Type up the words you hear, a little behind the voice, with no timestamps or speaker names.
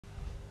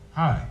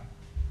Hi.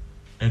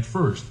 At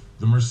first,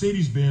 the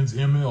Mercedes-Benz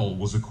ML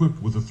was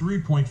equipped with a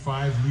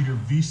 3.5-liter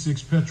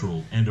V6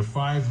 petrol and a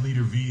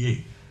 5-liter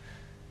V8.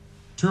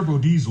 Turbo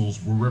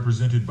diesels were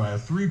represented by a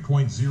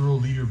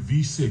 3.0-liter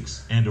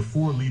V6 and a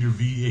 4-liter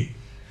V8.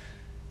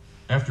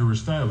 After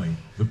restyling,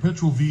 the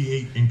petrol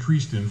V8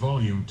 increased in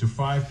volume to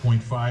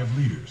 5.5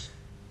 liters.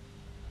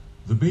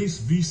 The base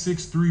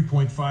V6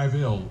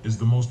 3.5L is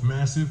the most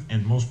massive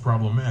and most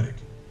problematic.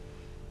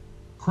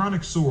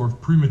 Chronic sore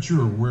of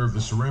premature wear of the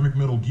ceramic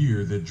metal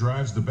gear that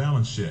drives the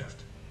balance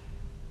shaft.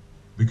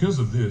 Because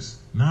of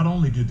this, not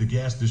only did the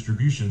gas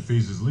distribution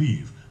phases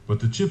leave, but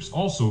the chips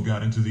also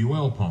got into the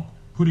oil pump,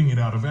 putting it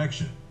out of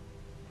action.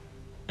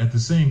 At the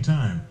same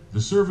time,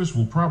 the service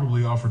will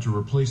probably offer to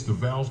replace the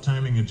valve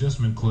timing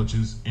adjustment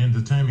clutches and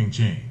the timing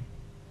chain.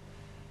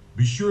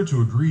 Be sure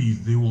to agree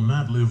they will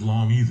not live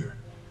long either.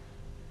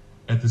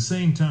 At the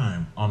same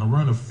time, on a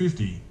run of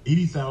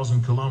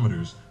 80,000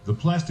 kilometers, the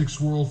plastic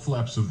swirl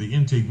flaps of the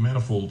intake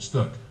manifold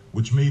stuck,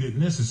 which made it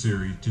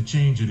necessary to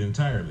change it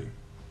entirely.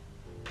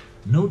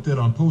 Note that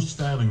on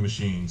post-styling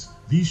machines,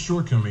 these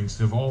shortcomings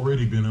have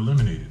already been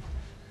eliminated.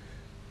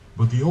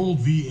 But the old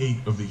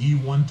V8 of the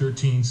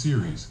E113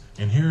 series,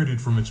 inherited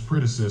from its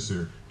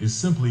predecessor, is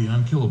simply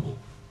unkillable.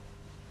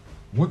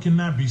 What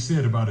cannot be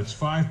said about its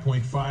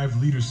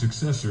 5.5-liter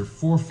successor?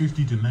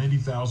 450 to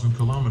 90,000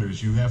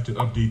 kilometers you have to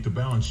update the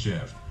balance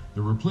shaft,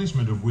 the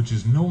replacement of which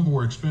is no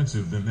more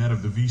expensive than that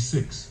of the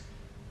V6.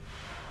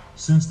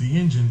 Since the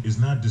engine is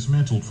not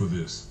dismantled for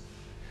this.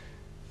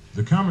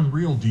 The common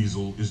real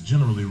diesel is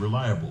generally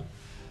reliable.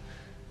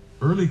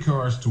 Early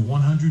cars to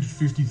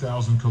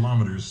 150,000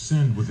 kilometers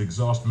send with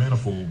exhaust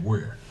manifold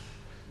wear.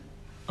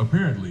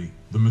 Apparently,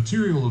 the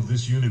material of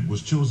this unit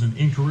was chosen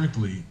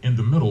incorrectly and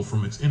the metal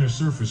from its inner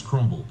surface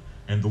crumbled,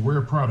 and the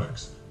wear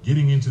products,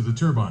 getting into the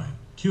turbine,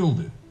 killed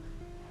it.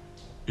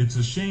 It's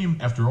a shame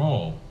after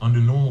all, under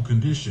normal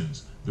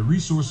conditions, the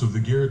resource of the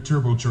Garrett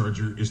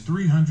turbocharger is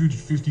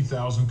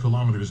 350,000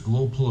 kilometers.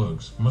 Glow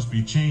plugs must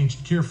be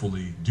changed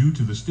carefully due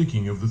to the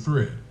sticking of the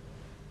thread.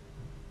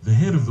 The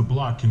head of the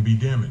block can be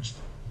damaged.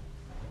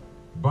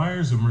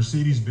 Buyers of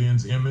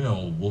Mercedes-Benz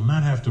ML will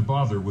not have to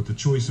bother with the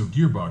choice of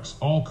gearbox.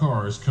 All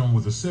cars come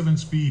with a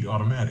 7-speed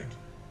automatic.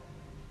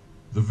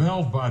 The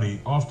valve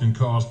body often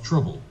caused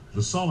trouble.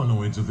 The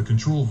solenoids of the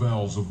control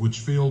valves of which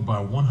failed by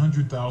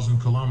 100,000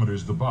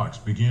 kilometers. The box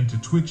began to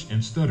twitch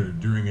and stutter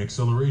during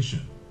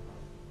acceleration.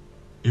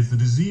 If the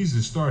disease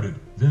is started,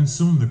 then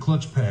soon the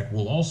clutch pack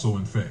will also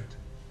infect.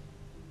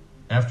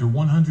 After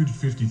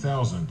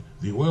 150,000,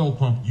 the oil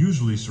pump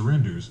usually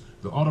surrenders.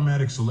 The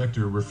automatic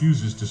selector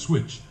refuses to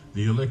switch.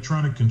 The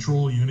electronic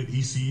control unit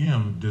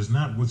ECM does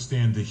not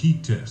withstand the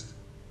heat test.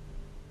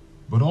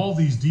 But all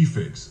these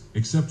defects,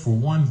 except for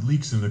one,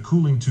 leaks in the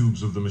cooling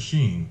tubes of the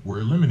machine, were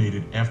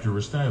eliminated after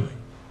restyling.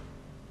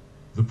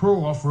 The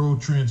Pro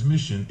off-road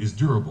transmission is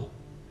durable.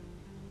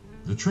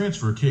 The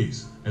transfer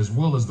case, as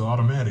well as the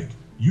automatic,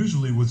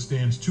 usually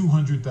withstands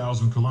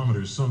 200,000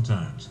 kilometers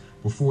sometimes.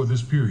 Before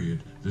this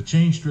period, the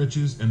chain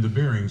stretches and the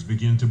bearings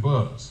begin to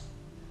buzz.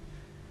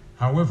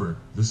 However,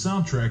 the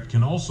soundtrack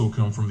can also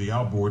come from the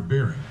outboard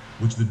bearing,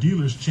 which the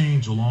dealers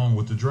change along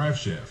with the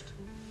driveshaft.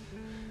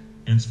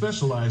 In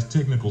specialized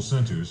technical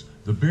centers,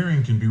 the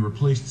bearing can be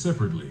replaced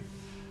separately.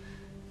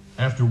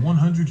 After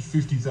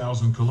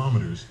 150,000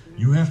 kilometers,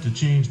 you have to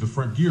change the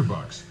front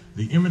gearbox,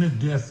 the imminent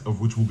death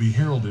of which will be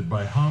heralded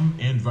by hum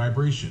and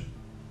vibration.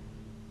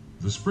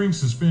 The spring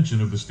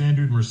suspension of the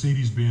standard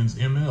Mercedes-Benz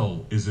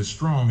ML is as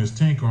strong as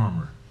tank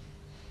armor.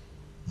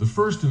 The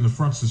first in the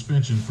front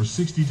suspension for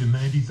 60 to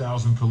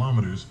 90,000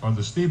 kilometers are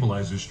the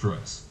stabilizer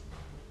struts.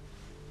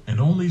 And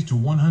only to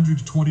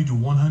 120 to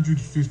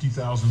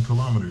 150,000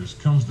 kilometers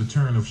comes the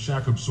turn of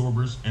shock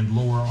absorbers and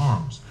lower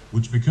arms,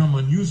 which become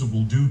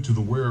unusable due to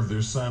the wear of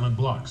their silent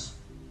blocks.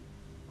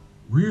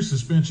 Rear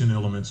suspension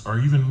elements are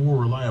even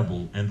more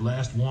reliable and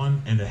last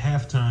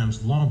 1.5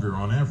 times longer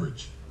on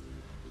average.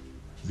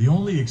 The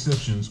only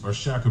exceptions are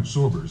shock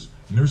absorbers,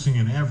 nursing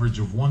an average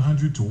of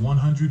 100 to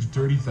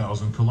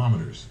 130,000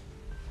 kilometers.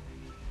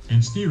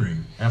 In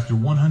steering, after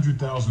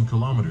 100,000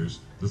 kilometers,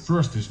 the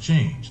thrust is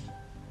changed.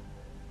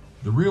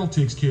 The rail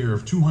takes care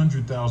of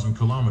 200,000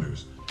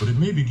 kilometers, but it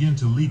may begin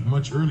to leak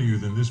much earlier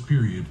than this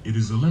period. It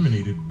is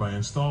eliminated by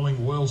installing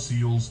oil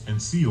seals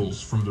and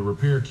seals from the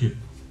repair kit.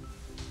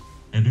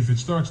 And if it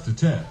starts to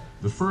tap,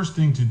 the first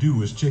thing to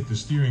do is check the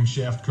steering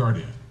shaft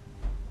cardan.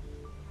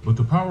 But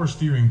the power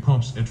steering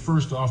pumps at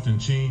first often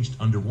changed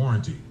under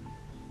warranty.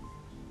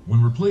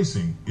 When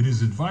replacing, it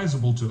is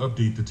advisable to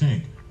update the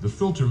tank, the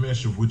filter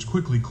mesh of which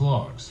quickly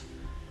clogs.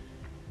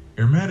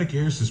 Aromatic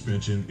air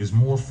suspension is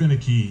more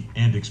finicky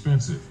and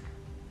expensive.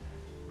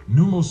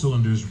 Pneumo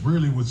cylinders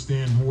rarely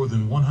withstand more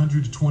than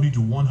 120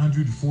 to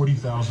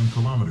 140,000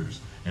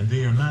 kilometers, and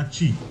they are not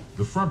cheap.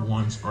 The front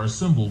ones are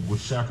assembled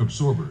with shock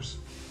absorbers.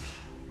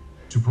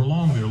 To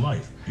prolong their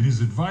life, it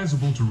is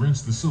advisable to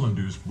rinse the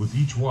cylinders with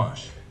each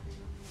wash.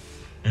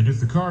 And if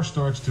the car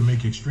starts to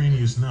make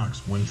extraneous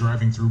knocks when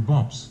driving through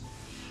bumps,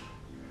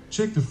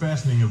 Check the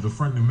fastening of the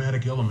front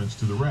pneumatic elements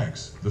to the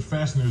racks. The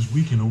fasteners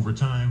weaken over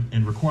time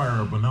and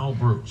require a banal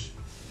broach.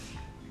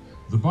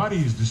 The body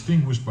is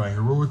distinguished by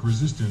heroic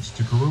resistance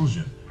to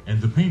corrosion, and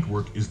the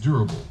paintwork is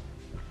durable.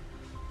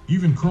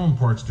 Even chrome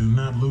parts do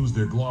not lose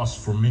their gloss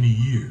for many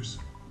years.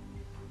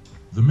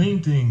 The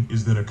main thing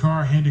is that a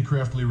car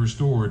handicraftedly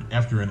restored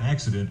after an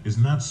accident is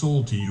not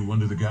sold to you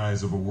under the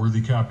guise of a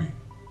worthy copy.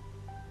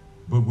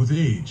 But with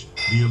age,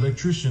 the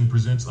electrician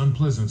presents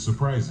unpleasant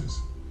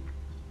surprises.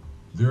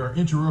 There are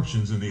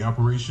interruptions in the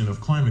operation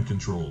of climate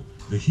control.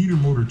 The heater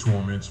motor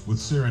torments with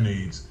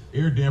serenades.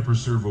 Air damper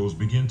servos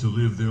begin to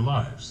live their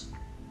lives.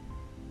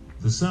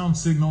 The sound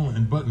signal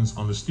and buttons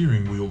on the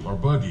steering wheel are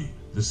buggy.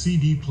 The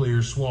CD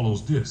player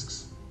swallows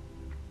discs.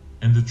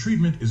 And the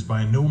treatment is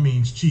by no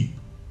means cheap.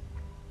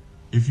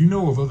 If you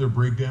know of other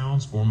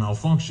breakdowns or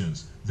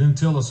malfunctions, then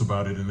tell us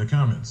about it in the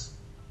comments.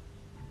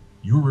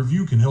 Your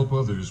review can help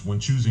others when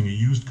choosing a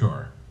used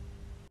car.